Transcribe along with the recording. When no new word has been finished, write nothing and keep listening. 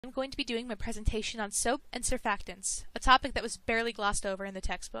I'm going to be doing my presentation on soap and surfactants, a topic that was barely glossed over in the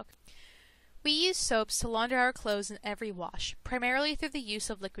textbook. We use soaps to launder our clothes in every wash, primarily through the use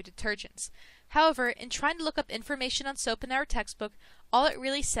of liquid detergents. However, in trying to look up information on soap in our textbook, all it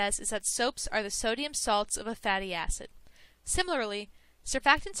really says is that soaps are the sodium salts of a fatty acid. Similarly,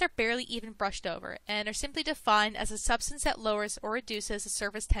 surfactants are barely even brushed over, and are simply defined as a substance that lowers or reduces the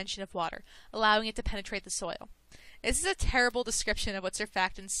surface tension of water, allowing it to penetrate the soil. This is a terrible description of what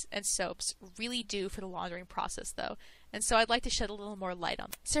surfactants and soaps really do for the laundering process, though, and so I'd like to shed a little more light on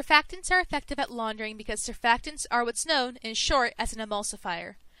them. Surfactants are effective at laundering because surfactants are what's known, in short, as an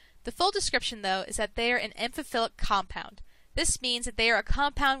emulsifier. The full description, though, is that they are an amphiphilic compound. This means that they are a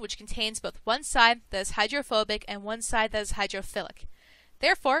compound which contains both one side that is hydrophobic and one side that is hydrophilic.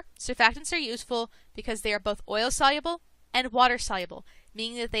 Therefore, surfactants are useful because they are both oil-soluble and water-soluble,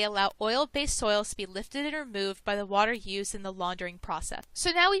 meaning that they allow oil-based soils to be lifted and removed by the water used in the laundering process.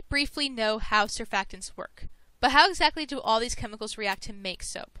 So now we briefly know how surfactants work. But how exactly do all these chemicals react to make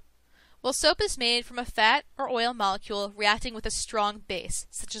soap? Well, soap is made from a fat or oil molecule reacting with a strong base,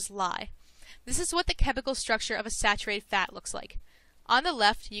 such as lye. This is what the chemical structure of a saturated fat looks like. On the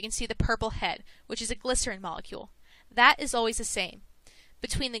left, you can see the purple head, which is a glycerin molecule. That is always the same.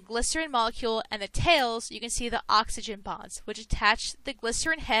 Between the glycerin molecule and the tails, you can see the oxygen bonds, which attach the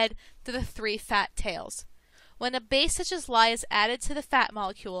glycerin head to the three fat tails. When a base such as lye is added to the fat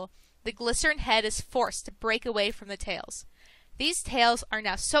molecule, the glycerin head is forced to break away from the tails. These tails are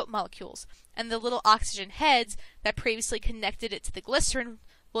now soap molecules, and the little oxygen heads that previously connected it to the glycerin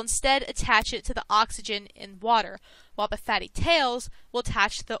will instead attach it to the oxygen in water, while the fatty tails will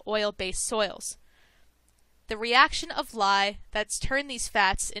attach to the oil-based soils. The reaction of lye that's turned these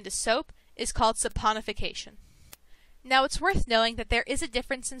fats into soap is called saponification. Now it's worth knowing that there is a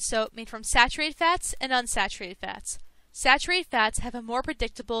difference in soap made from saturated fats and unsaturated fats. Saturated fats have a more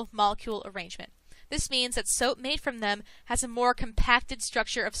predictable molecule arrangement. This means that soap made from them has a more compacted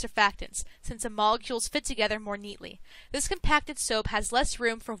structure of surfactants, since the molecules fit together more neatly. This compacted soap has less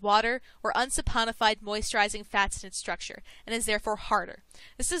room for water or unsaponified moisturizing fats in its structure, and is therefore harder.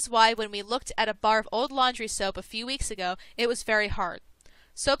 This is why when we looked at a bar of old laundry soap a few weeks ago, it was very hard.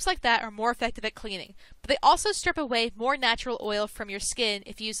 Soaps like that are more effective at cleaning, but they also strip away more natural oil from your skin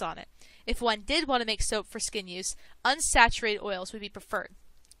if used on it. If one did want to make soap for skin use, unsaturated oils would be preferred,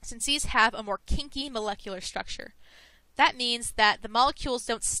 since these have a more kinky molecular structure. That means that the molecules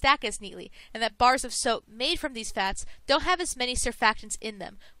don't stack as neatly, and that bars of soap made from these fats don't have as many surfactants in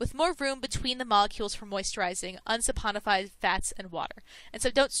them, with more room between the molecules for moisturizing unsaponified fats and water, and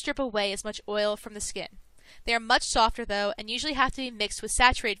so don't strip away as much oil from the skin. They are much softer, though, and usually have to be mixed with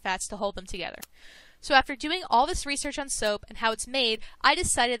saturated fats to hold them together. So after doing all this research on soap and how it's made, I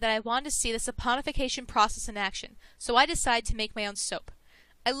decided that I wanted to see the saponification process in action, so I decided to make my own soap.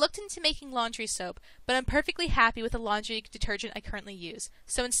 I looked into making laundry soap, but I'm perfectly happy with the laundry detergent I currently use,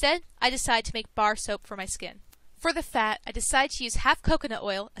 so instead, I decided to make bar soap for my skin. For the fat, I decided to use half coconut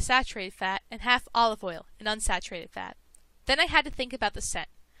oil, a saturated fat, and half olive oil, an unsaturated fat. Then I had to think about the scent.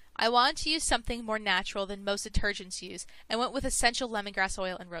 I wanted to use something more natural than most detergents use, and went with essential lemongrass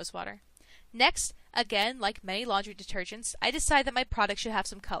oil and rosewater. Next, again, like many laundry detergents, I decided that my product should have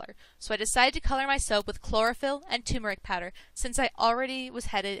some color, so I decided to color my soap with chlorophyll and turmeric powder, since I already was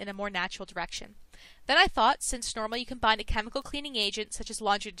headed in a more natural direction. Then I thought, since normally you combine a chemical cleaning agent, such as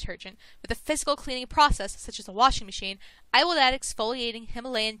laundry detergent, with a physical cleaning process, such as a washing machine, I will add exfoliating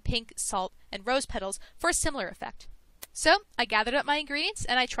Himalayan pink salt and rose petals for a similar effect. So, I gathered up my ingredients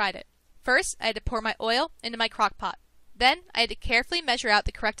and I tried it. First, I had to pour my oil into my crock pot. Then, I had to carefully measure out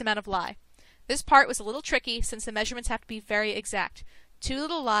the correct amount of lye. This part was a little tricky since the measurements have to be very exact. Too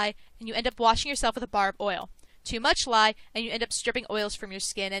little lye, and you end up washing yourself with a bar of oil. Too much lye, and you end up stripping oils from your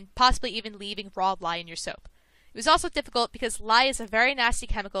skin and possibly even leaving raw lye in your soap. It was also difficult because lye is a very nasty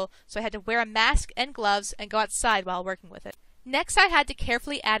chemical, so I had to wear a mask and gloves and go outside while working with it. Next, I had to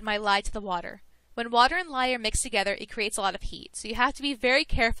carefully add my lye to the water. When water and lye are mixed together, it creates a lot of heat, so you have to be very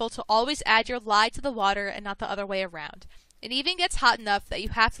careful to always add your lye to the water and not the other way around. It even gets hot enough that you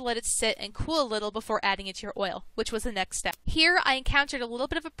have to let it sit and cool a little before adding it to your oil, which was the next step. Here, I encountered a little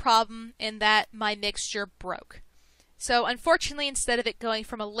bit of a problem in that my mixture broke. So unfortunately, instead of it going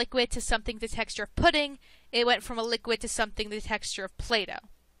from a liquid to something the texture of pudding, it went from a liquid to something the texture of Play-Doh,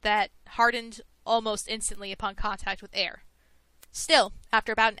 that hardened almost instantly upon contact with air. Still,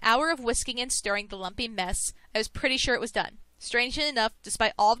 after about an hour of whisking and stirring the lumpy mess, I was pretty sure it was done. Strangely enough,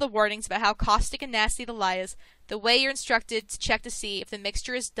 despite all the warnings about how caustic and nasty the lye is, the way you're instructed to check to see if the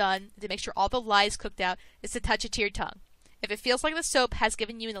mixture is done, to make sure all the lye is cooked out, is to touch it to your tongue. If it feels like the soap has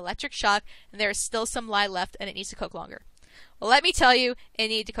given you an electric shock and there is still some lye left and it needs to cook longer. Well, let me tell you, it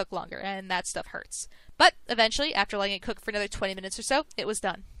needed to cook longer, and that stuff hurts. But eventually, after letting it cook for another 20 minutes or so, it was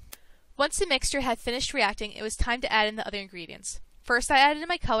done. Once the mixture had finished reacting, it was time to add in the other ingredients. First I added in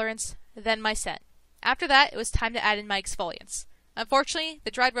my colorants, then my scent. After that, it was time to add in my exfoliants. Unfortunately,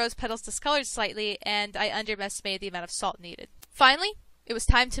 the dried rose petals discolored slightly, and I underestimated the amount of salt needed. Finally, it was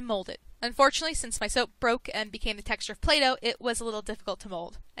time to mold it. Unfortunately, since my soap broke and became the texture of Play-Doh, it was a little difficult to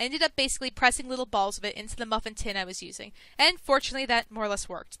mold. I ended up basically pressing little balls of it into the muffin tin I was using, and fortunately that more or less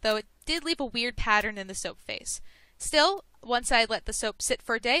worked, though it did leave a weird pattern in the soap face. Still, once I had let the soap sit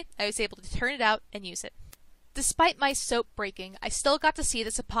for a day, I was able to turn it out and use it. Despite my soap breaking, I still got to see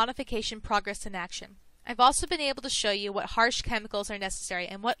the saponification progress in action. I've also been able to show you what harsh chemicals are necessary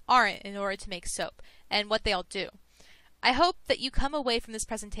and what aren't in order to make soap, and what they all do. I hope that you come away from this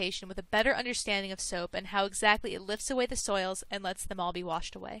presentation with a better understanding of soap and how exactly it lifts away the soils and lets them all be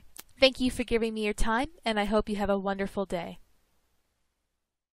washed away. Thank you for giving me your time, and I hope you have a wonderful day.